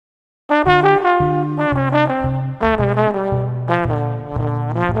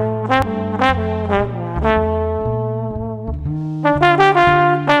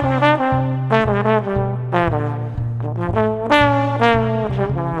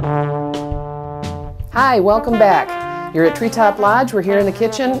Hi, welcome back. You're at Treetop Lodge. We're here in the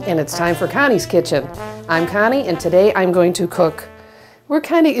kitchen and it's time for Connie's kitchen. I'm Connie and today I'm going to cook.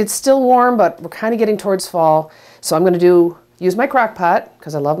 It's still warm, but we're kind of getting towards fall. So I'm going to use my crock pot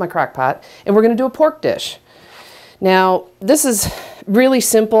because I love my crock pot, and we're going to do a pork dish. Now, this is really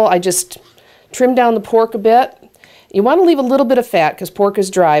simple. I just trimmed down the pork a bit. You want to leave a little bit of fat because pork is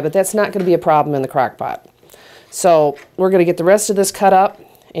dry, but that's not going to be a problem in the crock pot. So we're going to get the rest of this cut up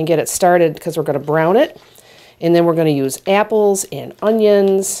and get it started because we're going to brown it. And then we're going to use apples and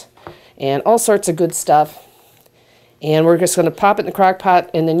onions and all sorts of good stuff. And we're just going to pop it in the crock pot,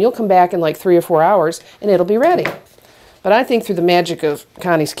 and then you'll come back in like 3 or 4 hours and it'll be ready. But I think through the magic of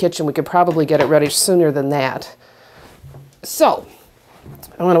Connie's kitchen, we could probably get it ready sooner than that. So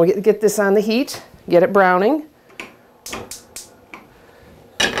I want to get this on the heat, get it browning.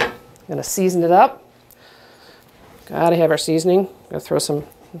 I'm going to season it up. Gotta have our seasoning. Gotta throw some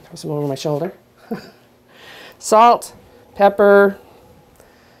over my shoulder. Salt, pepper,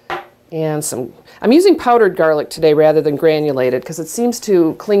 and some. I'm using powdered garlic today rather than granulated because it seems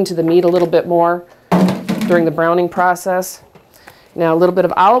to cling to the meat a little bit more during the browning process. Now a little bit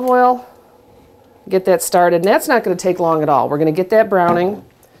of olive oil. Get that started. And that's not going to take long at all. We're going to get that browning.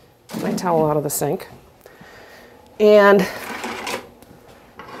 Get my towel out of the sink. And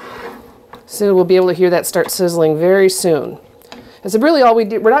so we'll be able to hear that start sizzling very soon. That's really all we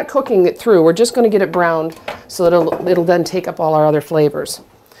do. We're not cooking it through. We're just going to get it browned so that it'll then take up all our other flavors.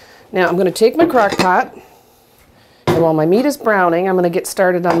 Now I'm going to take my crock pot, and while my meat is browning, I'm going to get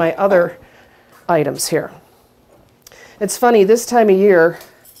started on my other items here. It's funny, this time of year,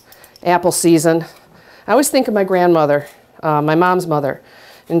 apple season, I always think of my grandmother, my mom's mother,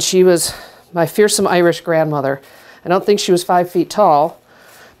 and she was my fearsome Irish grandmother. I don't think she was 5 feet tall,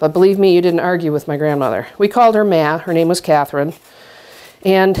 but believe me, you didn't argue with my grandmother. We called her Ma. Her name was Catherine.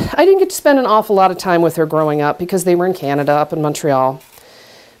 And I didn't get to spend an awful lot of time with her growing up because they were in Canada, up in Montreal.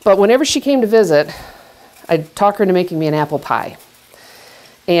 But whenever she came to visit, I'd talk her into making me an apple pie.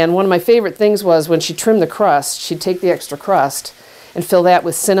 And one of my favorite things was when she trimmed the crust, she'd take the extra crust and fill that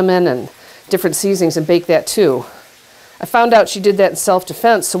with cinnamon and different seasonings and bake that too. I found out she did that in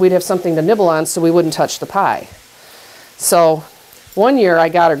self-defense so we'd have something to nibble on so we wouldn't touch the pie. So one year I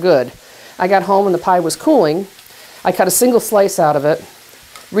got her good. I got home and the pie was cooling. I cut a single slice out of it,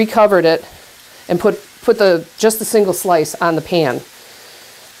 recovered it, and put just the single slice on the pan.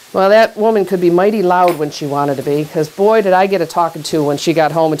 Well, that woman could be mighty loud when she wanted to be, because boy did I get a talking to when she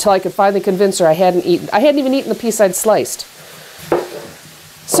got home until I could finally convince her I hadn't even eaten the piece I'd sliced.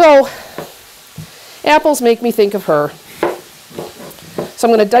 So apples make me think of her. So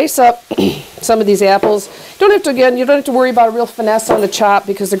I'm going to dice up some of these apples. You don't have to worry about a real finesse on the chop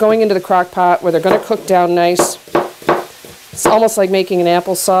because they're going into the crock pot where they're going to cook down nice. It's almost like making an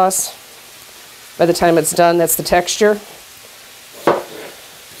applesauce. By the time it's done, that's the texture.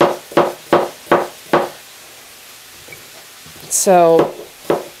 So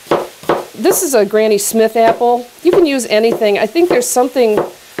this is a Granny Smith apple. You can use anything. I think there's something, I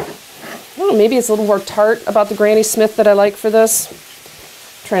don't know, maybe it's a little more tart about the Granny Smith that I like for this.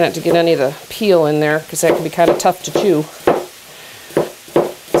 Try not to get any of the peel in there because that can be kind of tough to chew.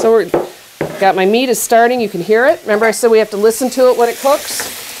 So got my meat is starting. You can hear it. Remember I said we have to listen to it when it cooks.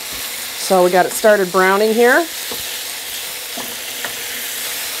 So we got it started browning here.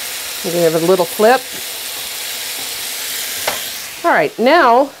 We're going to give it a little flip. All right,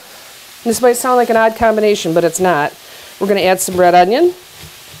 now, this might sound like an odd combination, but it's not. We're going to add some red onion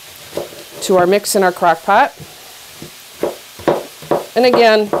to our mix in our crock pot. And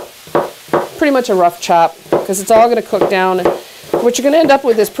again, pretty much a rough chop because it's all going to cook down. What you're going to end up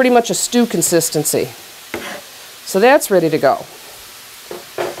with is pretty much a stew consistency. So that's ready to go.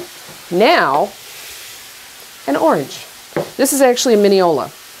 Now, an orange. This is actually a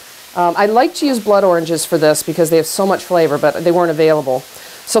Mineola. I like to use blood oranges for this because they have so much flavor, but they weren't available.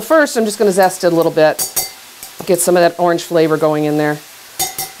 So first, I'm just going to zest it a little bit, get some of that orange flavor going in there.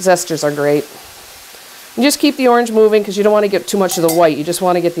 Zesters are great. And just keep the orange moving because you don't want to get too much of the white. You just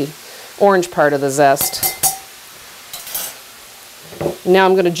want to get the orange part of the zest. Now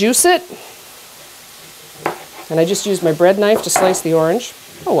I'm going to juice it. And I just used my bread knife to slice the orange.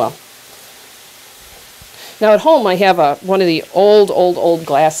 Oh well. Now at home I have one of the old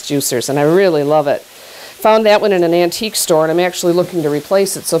glass juicers and I really love it. Found that one in an antique store and I'm actually looking to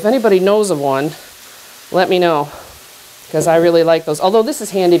replace it. So if anybody knows of one, let me know. Because I really like those. Although this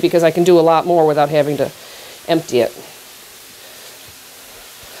is handy because I can do a lot more without having to empty it.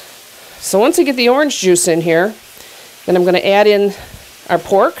 So once I get the orange juice in here, then I'm going to add in our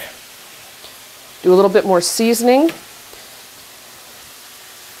pork. Do a little bit more seasoning.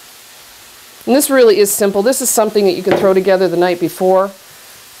 And this really is simple. This is something that you can throw together the night before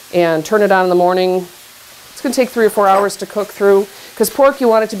and turn it on in the morning. It's going to take 3 or 4 hours to cook through, because pork, you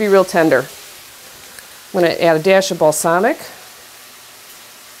want it to be real tender. I'm going to add a dash of balsamic.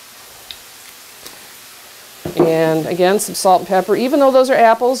 And again, some salt and pepper. Even though those are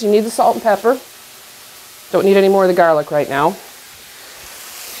apples, you need the salt and pepper. Don't need any more of the garlic right now.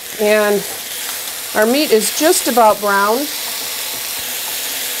 And our meat is just about brown.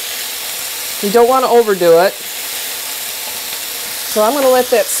 You don't want to overdo it. So I'm going to let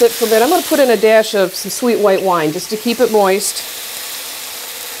that sit for a bit. I'm going to put in a dash of some sweet white wine just to keep it moist.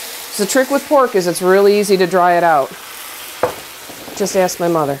 So the trick with pork is it's really easy to dry it out. Just ask my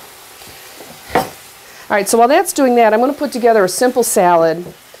mother. All right, so while that's doing that, I'm going to put together a simple salad.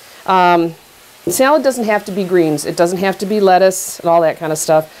 Salad doesn't have to be greens. It doesn't have to be lettuce and all that kind of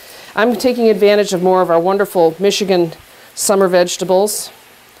stuff. I'm taking advantage of more of our wonderful Michigan summer vegetables.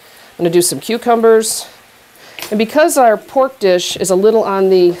 I'm going to do some cucumbers. And because our pork dish is a little on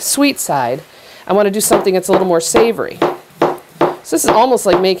the sweet side, I want to do something that's a little more savory. So this is almost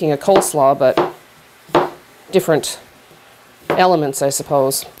like making a coleslaw, but different elements, I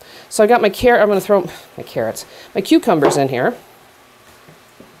suppose. So I got my carrot. I'm going to throw my cucumbers in here.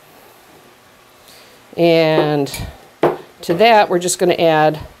 And to that, we're just going to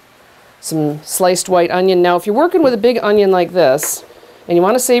add some sliced white onion. Now, if you're working with a big onion like this, and you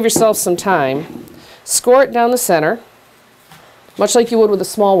want to save yourself some time, score it down the center, much like you would with a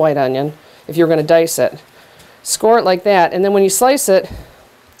small white onion if you were going to dice it. Score it like that, and then when you slice it,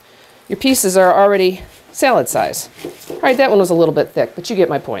 your pieces are already salad size. All right, that one was a little bit thick, but you get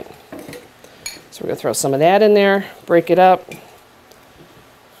my point. So we're going to throw some of that in there, break it up.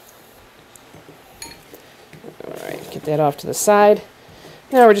 All right, get that off to the side.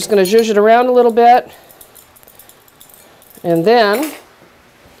 Now we're just going to zhuzh it around a little bit. And then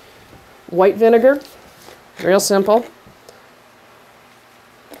white vinegar, real simple.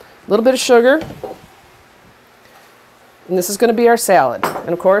 A little bit of sugar. And this is going to be our salad. And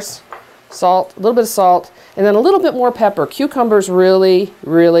of course, salt, a little bit of salt, and then a little bit more pepper. Cucumbers really,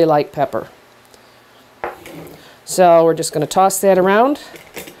 really like pepper. So we're just going to toss that around.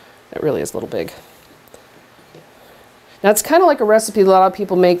 That really is a little big. Now it's kind of like a recipe a lot of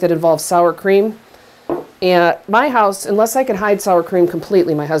people make that involves sour cream. And at my house, unless I can hide sour cream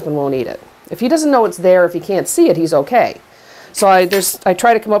completely, my husband won't eat it. If he doesn't know it's there, if he can't see it, he's okay. So I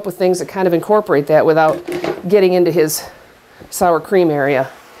try to come up with things that kind of incorporate that without getting into his sour cream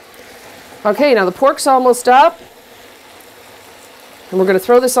area. Okay, now the pork's almost up. And we're going to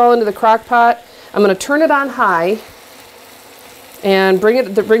throw this all into the crock pot. I'm going to turn it on high and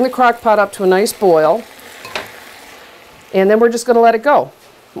bring the crock pot up to a nice boil. And then we're just going to let it go.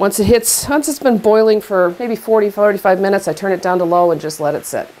 Once it's been boiling for maybe 40-45 minutes, I turn it down to low and just let it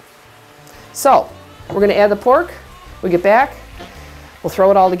sit. So, we're going to add the pork. We get back, we'll throw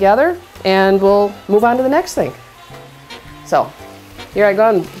it all together, and we'll move on to the next thing. So, here I go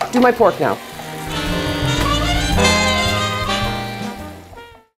and do my pork now.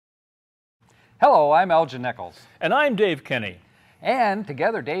 Hello, I'm Elgin Nichols. And I'm Dave Kenny. And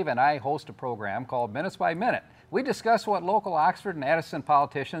together, Dave and I host a program called Minutes by Minute. We discuss what local Oxford and Addison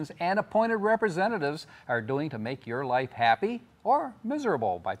politicians and appointed representatives are doing to make your life happy or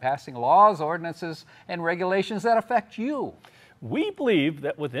miserable by passing laws, ordinances, and regulations that affect you. We believe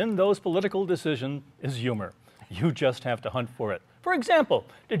that within those political decisions is humor. You just have to hunt for it. For example,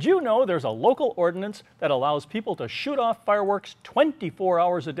 did you know there's a local ordinance that allows people to shoot off fireworks 24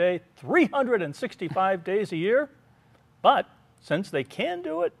 hours a day, 365 days a year? But since they can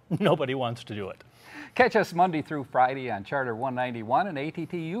do it, nobody wants to do it. Catch us Monday through Friday on Charter 191 and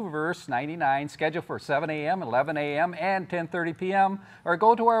ATTU Verse 99, scheduled for 7 a.m., 11 a.m., and 10:30 p.m., or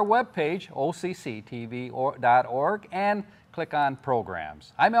go to our webpage, occtv.org, and click on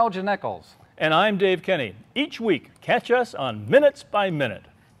Programs. I'm Elgin Nichols. And I'm Dave Kenny. Each week, catch us on Minutes by Minute.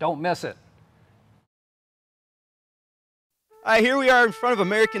 Don't miss it. Here we are in front of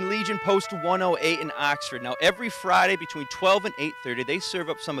American Legion Post 108 in Oxford. Now, every Friday between 12 and 8:30, they serve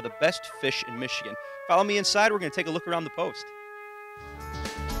up some of the best fish in Michigan. Follow me inside. We're going to take a look around the post.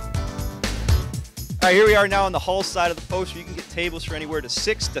 All right, here we are now on the Hull side of the post, where you can get tables for anywhere to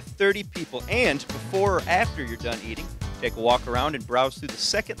 6 to 30 people. And before or after you're done eating, take a walk around and browse through the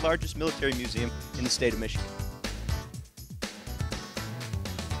second largest military museum in the state of Michigan.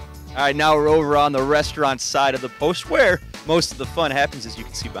 All right, now we're over on the restaurant side of the post, where most of the fun happens. As you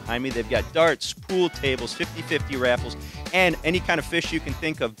can see behind me, they've got darts, pool tables, 50-50 raffles, and any kind of fish you can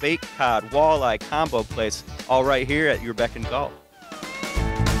think of, baked cod, walleye, combo plates, all right here at your beck and call.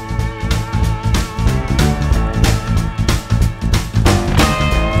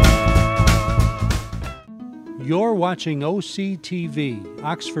 You're watching OCTV,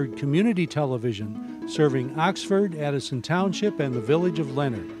 Oxford Community Television, serving Oxford, Addison Township, and the village of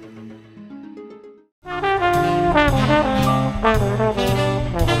Leonard.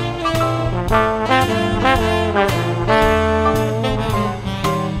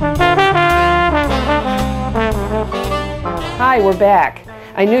 Hi, we're back.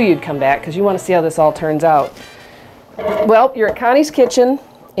 I knew you'd come back because you want to see how this all turns out. Well, you're at Connie's kitchen,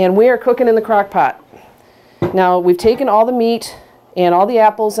 and we are cooking in the crock pot. Now, we've taken all the meat and all the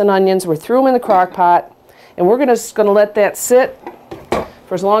apples and onions, we threw them in the crock pot, and we're just going to let that sit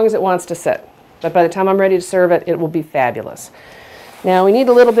for as long as it wants to sit. But by the time I'm ready to serve it, it will be fabulous. Now, we need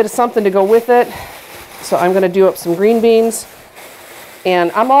a little bit of something to go with it, so I'm going to do up some green beans. And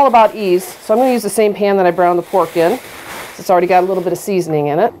I'm all about ease, so I'm going to use the same pan that I browned the pork in. It's already got a little bit of seasoning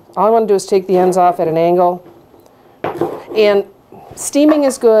in it. All I want to do is take the ends off at an angle. And steaming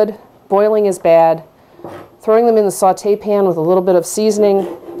is good, boiling is bad. Throwing them in the saute pan with a little bit of seasoning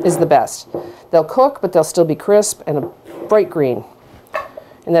is the best. They'll cook, but they'll still be crisp and a bright green.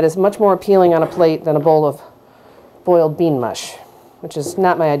 And that is much more appealing on a plate than a bowl of boiled bean mush, which is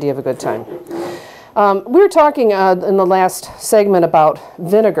not my idea of a good time. We were talking in the last segment about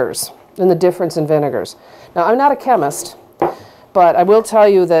vinegars and the difference in vinegars. Now, I'm not a chemist, but I will tell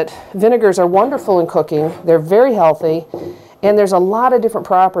you that vinegars are wonderful in cooking. They're very healthy, and there's a lot of different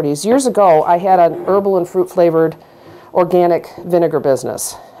properties. Years ago, I had an herbal and fruit-flavored organic vinegar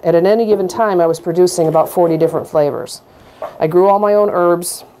business. And at any given time, I was producing about 40 different flavors. I grew all my own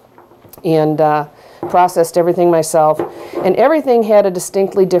herbs and processed everything myself, and everything had a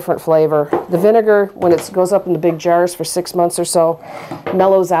distinctly different flavor. The vinegar, when it goes up in the big jars for 6 months or so,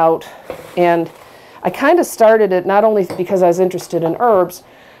 mellows out. And I kind of started it not only because I was interested in herbs,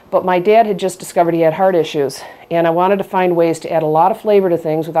 but my dad had just discovered he had heart issues, and I wanted to find ways to add a lot of flavor to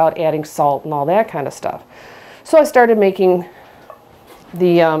things without adding salt and all that kind of stuff. So I started making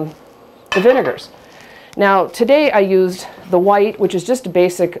the vinegars. Now, today I used the white, which is just a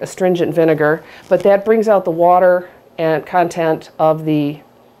basic astringent vinegar, but that brings out the water and content of the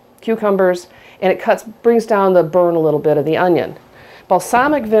cucumbers, and it brings down the burn a little bit of the onion.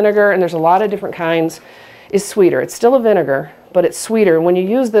 Balsamic vinegar, and there's a lot of different kinds, is sweeter. It's still a vinegar, but it's sweeter. And when you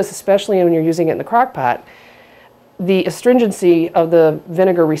use this, especially when you're using it in the crock pot, the astringency of the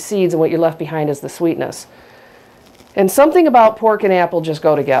vinegar recedes, and what you're left behind is the sweetness. And something about pork and apple just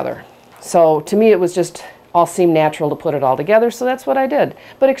go together. So to me, it was just all seemed natural to put it all together, so that's what I did.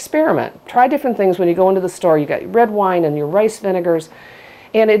 But experiment. Try different things when you go into the store. You got your red wine and your rice vinegars,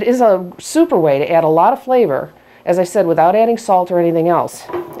 and it is a super way to add a lot of flavor, as I said, without adding salt or anything else.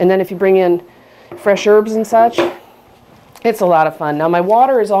 And then if you bring in fresh herbs and such, it's a lot of fun. Now my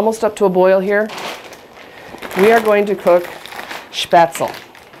water is almost up to a boil here. We are going to cook spätzle.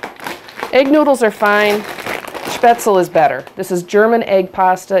 Egg noodles are fine. Spätzle is better. This is German egg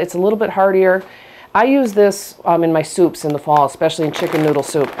pasta. It's a little bit heartier. I use this in my soups in the fall, especially in chicken noodle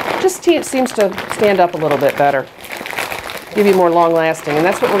soup. Just seems to stand up a little bit better, give you more long lasting. And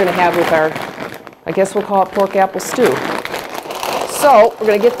that's what we're going to have with our, I guess we'll call it pork apple stew. So we're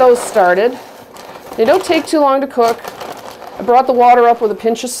going to get those started. They don't take too long to cook. I brought the water up with a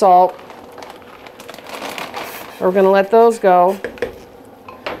pinch of salt. We're going to let those go.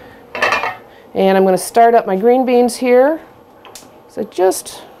 And I'm going to start up my green beans here. So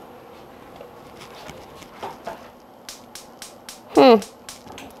just,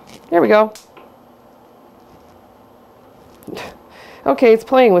 there we go. Okay, it's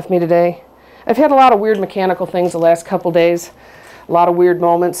playing with me today. I've had a lot of weird mechanical things the last couple days, a lot of weird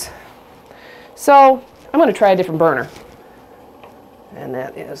moments. So I'm going to try a different burner. And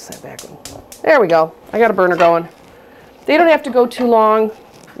that is that back one. There we go. I got a burner going. They don't have to go too long.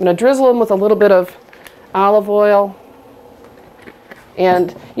 I'm going to drizzle them with a little bit of olive oil.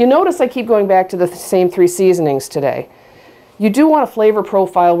 And you notice I keep going back to the same 3 seasonings today. You do want a flavor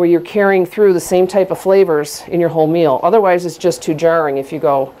profile where you're carrying through the same type of flavors in your whole meal. Otherwise, it's just too jarring if you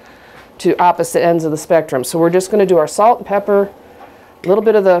go to opposite ends of the spectrum. So we're just going to do our salt and pepper, a little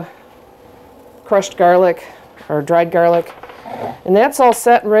bit of the crushed garlic or dried garlic. And that's all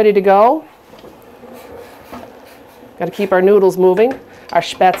set and ready to go. Got to keep our noodles moving. Our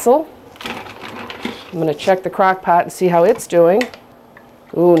spätzle. I'm going to check the crock pot and see how it's doing.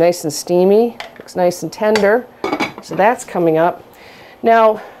 Ooh, nice and steamy. Looks nice and tender. So that's coming up.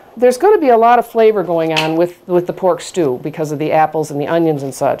 Now, there's going to be a lot of flavor going on with the pork stew because of the apples and the onions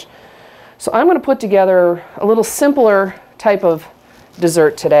and such. So I'm going to put together a little simpler type of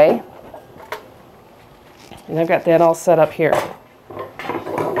dessert today. And I've got that all set up here.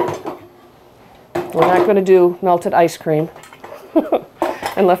 We're not going to do melted ice cream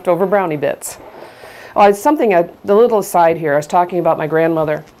and leftover brownie bits. Oh, it's something, the little aside here, I was talking about my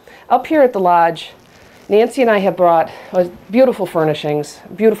grandmother. Up here at the lodge, Nancy and I have brought beautiful furnishings,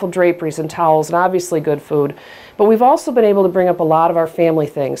 beautiful draperies and towels, and obviously good food. But we've also been able to bring up a lot of our family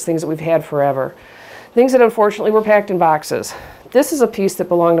things that we've had forever. Things that unfortunately were packed in boxes. This is a piece that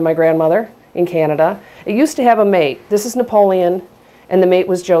belonged to my grandmother in Canada. It used to have a mate. This is Napoleon, and the mate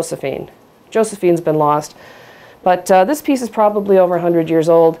was Josephine. Josephine's been lost. But this piece is probably over 100 years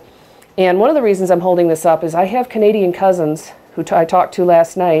old. And one of the reasons I'm holding this up is I have Canadian cousins who I talked to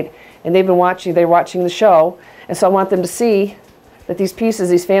last night, and they're watching the show, and so I want them to see that these pieces,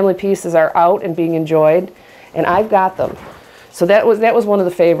 these family pieces, are out and being enjoyed, and I've got them. So that was one of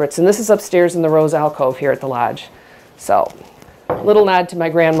the favorites, and this is upstairs in the Rose Alcove here at the lodge. So, little nod to my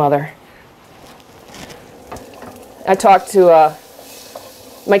grandmother. I talked to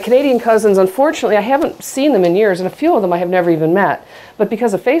my Canadian cousins. Unfortunately, I haven't seen them in years, and a few of them I have never even met. But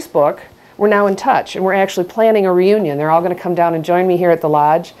because of Facebook, we're now in touch, and we're actually planning a reunion. They're all going to come down and join me here at the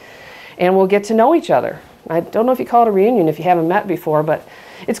lodge, and we'll get to know each other. I don't know if you call it a reunion if you haven't met before, but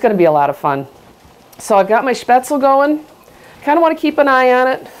it's going to be a lot of fun. So I've got my spätzle going. Kind of want to keep an eye on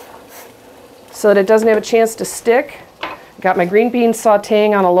it so that it doesn't have a chance to stick. Got my green beans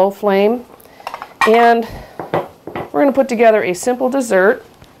sauteing on a low flame, and we're going to put together a simple dessert.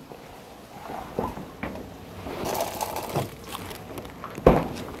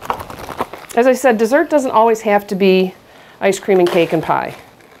 As I said, dessert doesn't always have to be ice cream and cake and pie.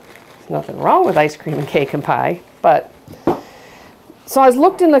 There's nothing wrong with ice cream and cake and pie, but so I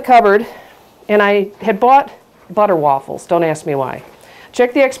looked in the cupboard and I had bought butter waffles. Don't ask me why.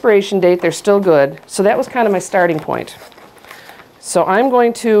 Check the expiration date, they're still good. So that was kind of my starting point. So I'm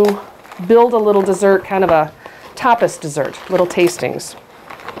going to build a little dessert, kind of a tapas dessert, little tastings.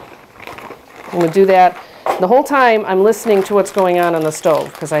 I'm going to do that. The whole time I'm listening to what's going on the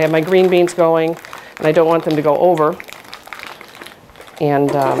stove because I have my green beans going and I don't want them to go over.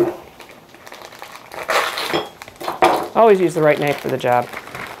 And always use the right knife for the job.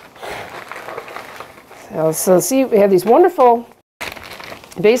 So see, we have these wonderful,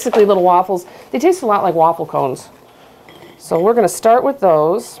 basically little waffles. They taste a lot like waffle cones. So we're going to start with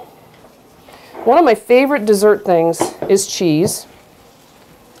those. One of my favorite dessert things is cheese.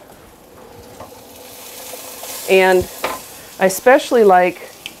 And I especially like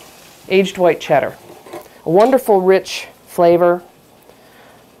aged white cheddar. A wonderful, rich flavor.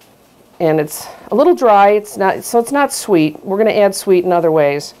 And it's a little dry, it's not sweet. We're going to add sweet in other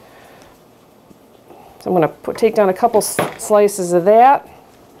ways. So I'm going to take down a couple slices of that.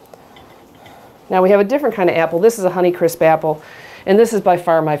 Now we have a different kind of apple. This is a Honeycrisp apple, and this is by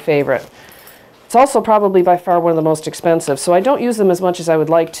far my favorite. It's also probably by far one of the most expensive, so I don't use them as much as I would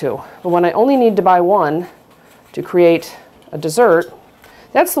like to. But when I only need to buy one to create a dessert,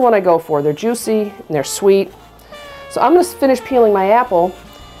 that's the one I go for. They're juicy and they're sweet. So I'm going to finish peeling my apple,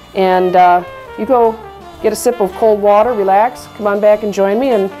 and you go get a sip of cold water, relax, come on back and join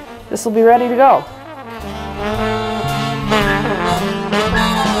me, and this will be ready to go.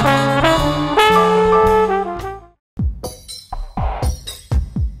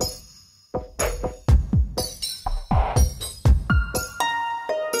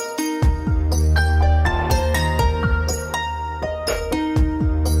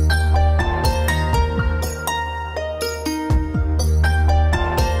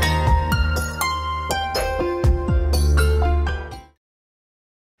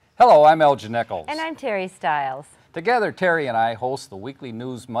 Hello, I'm Elgin Nichols. And I'm Terry Stiles. Together, Terry and I host the weekly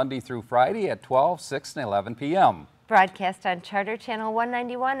news Monday through Friday at 12, 6, and 11 p.m. Broadcast on Charter Channel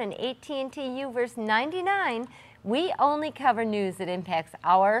 191 and AT&T U-verse 99, we only cover news that impacts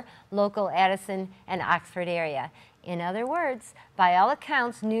our local Addison and Oxford area. In other words, by all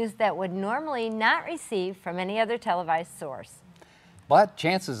accounts, news that would normally not receive from any other televised source. But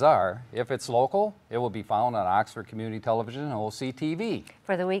chances are, if it's local, it will be found on Oxford Community Television and OCTV.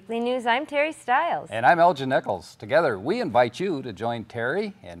 For the weekly news, I'm Terry Stiles. And I'm Elgin Nichols. Together, we invite you to join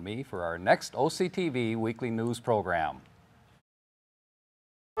Terry and me for our next OCTV weekly news program.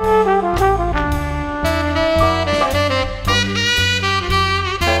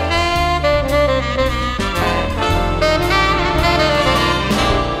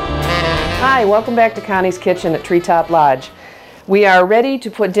 Hi, welcome back to Connie's Kitchen at Treetop Lodge. We are ready to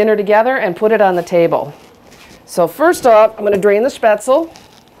put dinner together and put it on the table. So first off, I'm going to drain the spätzle.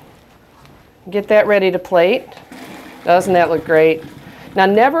 Get that ready to plate. Doesn't that look great? Now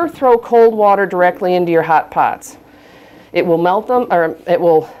never throw cold water directly into your hot pots. It will melt them, or it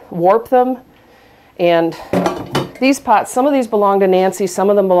will warp them. And these pots, some of these belong to Nancy, some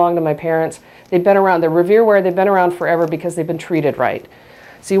of them belong to my parents. They've been around, they're revereware, they've been around forever because they've been treated right.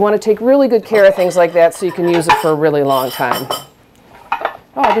 So you want to take really good care of things like that so you can use it for a really long time. Oh,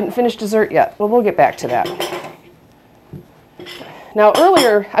 I didn't finish dessert yet. Well, we'll get back to that. Now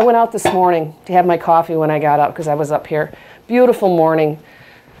earlier, I went out this morning to have my coffee when I got up because I was up here. Beautiful morning.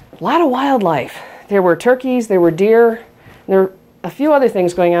 A lot of wildlife. There were turkeys, there were deer, there were a few other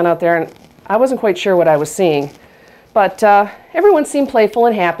things going on out there, and I wasn't quite sure what I was seeing. But everyone seemed playful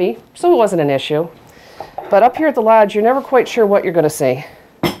and happy, so it wasn't an issue. But up here at the lodge, you're never quite sure what you're going to see,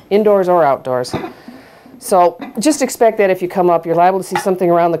 indoors or outdoors. So just expect that if you come up, you're liable to see something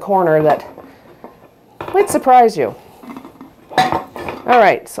around the corner that might surprise you. All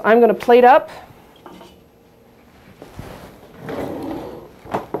right, so I'm going to plate up.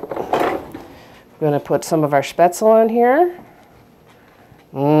 We're going to put some of our spätzle on here.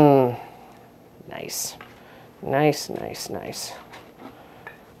 Nice. Nice, nice, nice.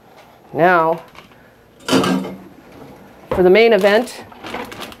 Now, for the main event,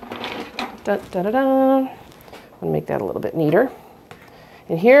 I'm going to make that a little bit neater.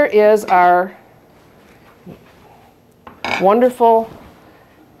 And here is our wonderful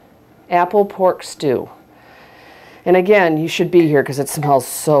apple pork stew. And again, you should be here because it smells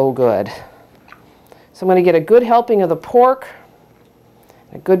so good. So I'm going to get a good helping of the pork,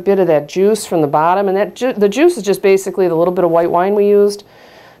 a good bit of that juice from the bottom. And the juice is just basically the little bit of white wine we used,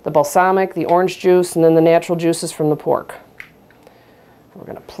 the balsamic, the orange juice, and then the natural juices from the pork. We're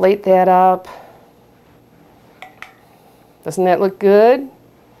going to plate that up. Doesn't that look good?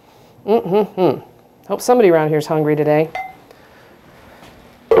 Hope somebody around here is hungry today.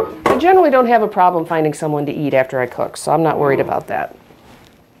 I generally don't have a problem finding someone to eat after I cook, so I'm not worried about that.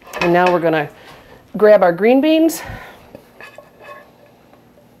 And now we're going to grab our green beans.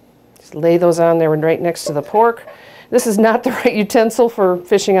 Just lay those on there right next to the pork. This is not the right utensil for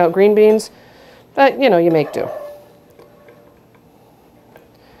fishing out green beans, but you know, you make do.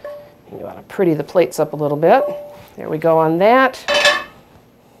 You want to pretty the plates up a little bit. There we go on that.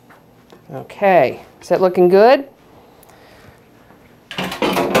 Okay, is that looking good?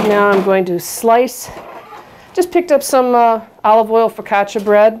 Now I'm going to slice, just picked up some olive oil focaccia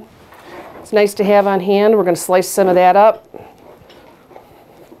bread. It's nice to have on hand. We're going to slice some of that up.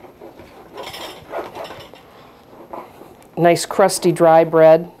 Nice crusty dry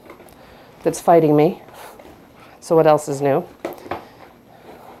bread that's fighting me. So what else is new?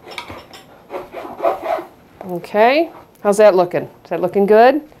 Okay, how's that looking? Is that looking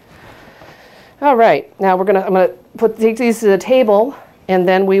good? All right, now I'm gonna take these to the table, and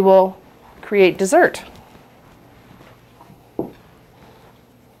then we will create dessert.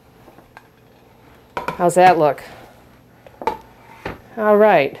 How's that look? All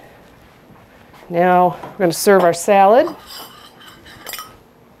right. Now we're going to serve our salad.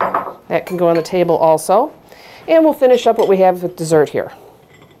 That can go on the table also. And we'll finish up what we have with dessert here.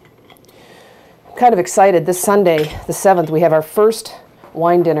 I'm kind of excited. This Sunday, the 7th, we have our first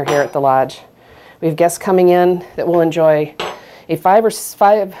wine dinner here at the lodge. We have guests coming in that will enjoy a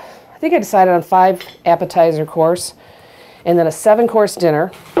I think I decided on 5 appetizer course, and then a 7-course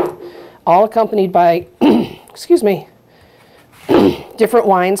dinner, all accompanied by, excuse me, different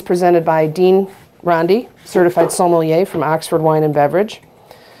wines presented by Dean Rondi, certified sommelier from Oxford Wine and Beverage.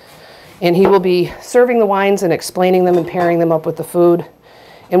 And he will be serving the wines and explaining them and pairing them up with the food.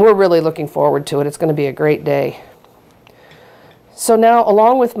 And we're really looking forward to it. It's going to be a great day. So now,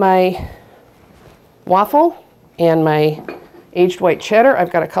 along with my waffle and my aged white cheddar,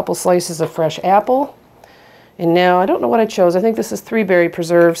 I've got a couple slices of fresh apple. And now, I don't know what I chose. I think this is 3 berry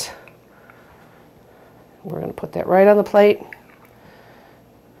preserves. We're going to put that right on the plate.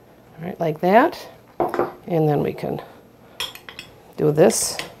 All right, like that. And then we can do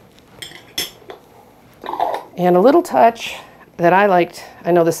this. And a little touch that I liked,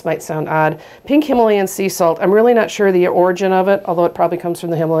 I know this might sound odd, pink Himalayan sea salt. I'm really not sure the origin of it, although it probably comes from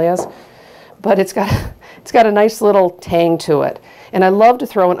the Himalayas. But it's got a nice little tang to it. And I love to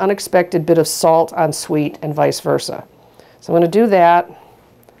throw an unexpected bit of salt on sweet and vice versa. So I'm going to do that.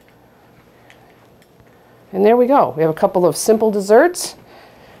 And there we go. We have a couple of simple desserts.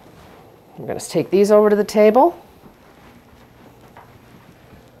 We're going to take these over to the table.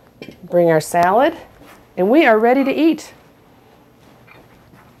 Bring our salad. And we are ready to eat.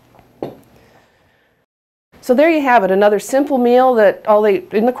 So there you have it, another simple meal that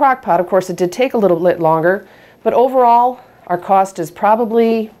in the crock pot. Of course, it did take a little bit longer, but overall, our cost is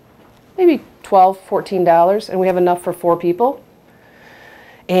probably maybe $12, $14, and we have enough for 4 people.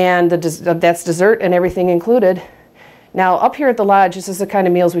 And that's dessert and everything included. Now, up here at the lodge, this is the kind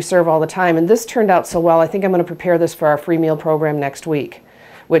of meals we serve all the time, and this turned out so well, I think I'm going to prepare this for our free meal program next week,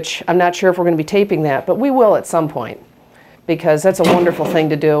 which I'm not sure if we're going to be taping that, but we will at some point. because that's a wonderful thing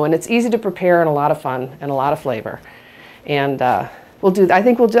to do, and it's easy to prepare and a lot of fun and a lot of flavor. And I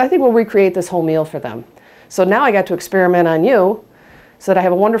think we'll recreate this whole meal for them. So now I got to experiment on you so that I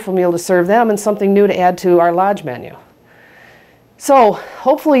have a wonderful meal to serve them and something new to add to our lodge menu. So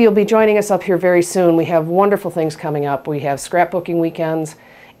hopefully you'll be joining us up here very soon. We have wonderful things coming up. We have scrapbooking weekends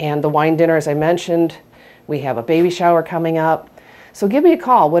and the wine dinner, as I mentioned. We have a baby shower coming up. So give me a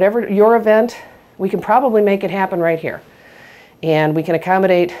call. Whatever your event, we can probably make it happen right here. And we can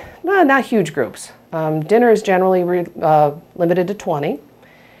accommodate, not huge groups. Dinner is generally limited to 20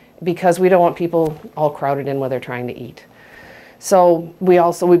 because we don't want people all crowded in while they're trying to eat. So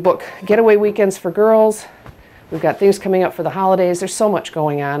we book getaway weekends for girls. We've got things coming up for the holidays. There's so much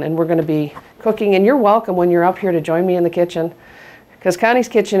going on, and we're going to be cooking. And you're welcome when you're up here to join me in the kitchen, because Connie's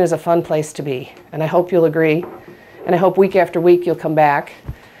Kitchen is a fun place to be. And I hope you'll agree. And I hope week after week you'll come back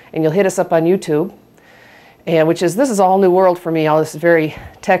and you'll hit us up on YouTube. And this is all new world for me. All this is very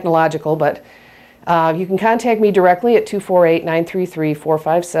technological, but you can contact me directly at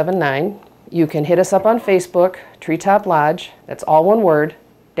 248-933-4579. You can hit us up on Facebook, Treetop Lodge. That's all one word,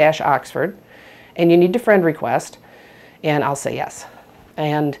 -Oxford. And you need to friend request, and I'll say yes.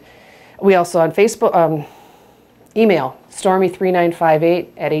 And we also on Facebook, email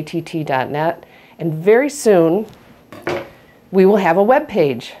stormy3958@att.net. And very soon, we will have a web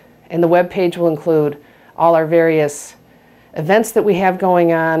page. And the web page will include all our various events that we have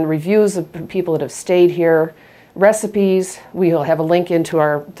going on, reviews of people that have stayed here, recipes. We will have a link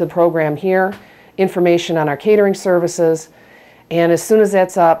into the program here, information on our catering services. And as soon as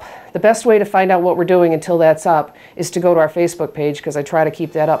that's up, the best way to find out what we're doing until that's up is to go to our Facebook page, because I try to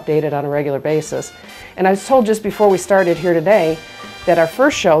keep that updated on a regular basis. And I was told just before we started here today that our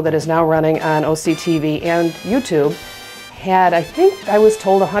first show that is now running on OCTV and YouTube had, I think I was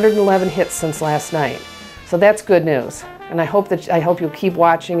told, 111 hits since last night. So that's good news. And I hope you'll keep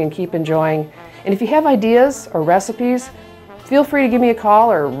watching and keep enjoying. And if you have ideas or recipes, feel free to give me a call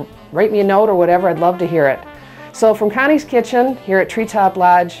or write me a note or whatever. I'd love to hear it. So from Connie's Kitchen here at Treetop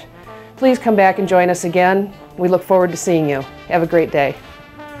Lodge, please come back and join us again. We look forward to seeing you. Have a great day.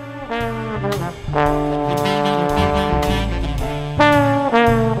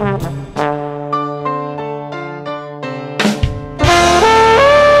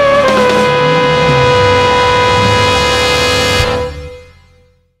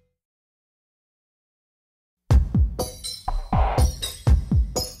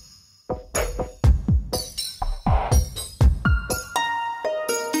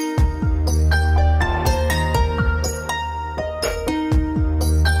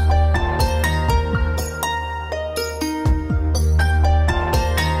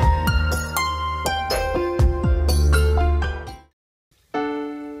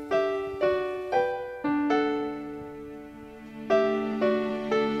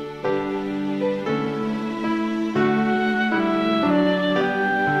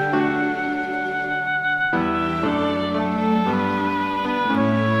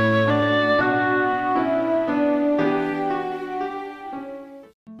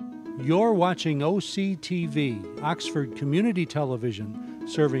 You're watching OCTV, Oxford Community Television,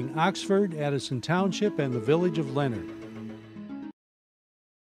 serving Oxford, Addison Township, and the village of Leonard.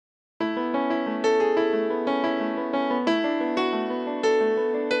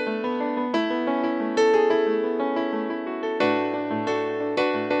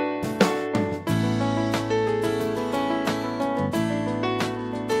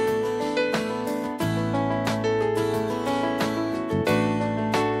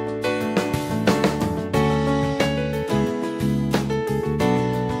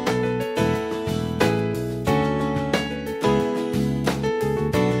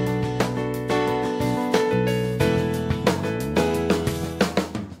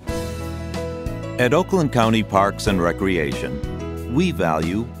 At Oakland County Parks and Recreation, we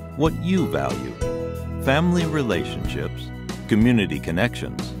value what you value: family relationships, community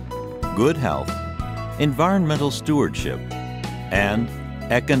connections, good health, environmental stewardship, and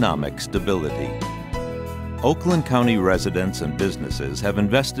economic stability. Oakland County residents and businesses have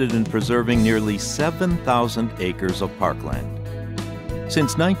invested in preserving nearly 7,000 acres of parkland.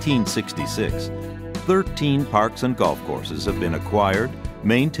 Since 1966, 13 parks and golf courses have been acquired,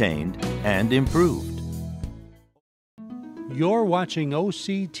 maintained, and improved. You're watching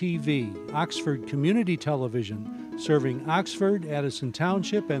OCTV, Oxford Community Television, serving Oxford, Addison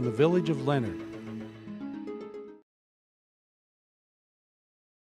Township, and the village of Leonard.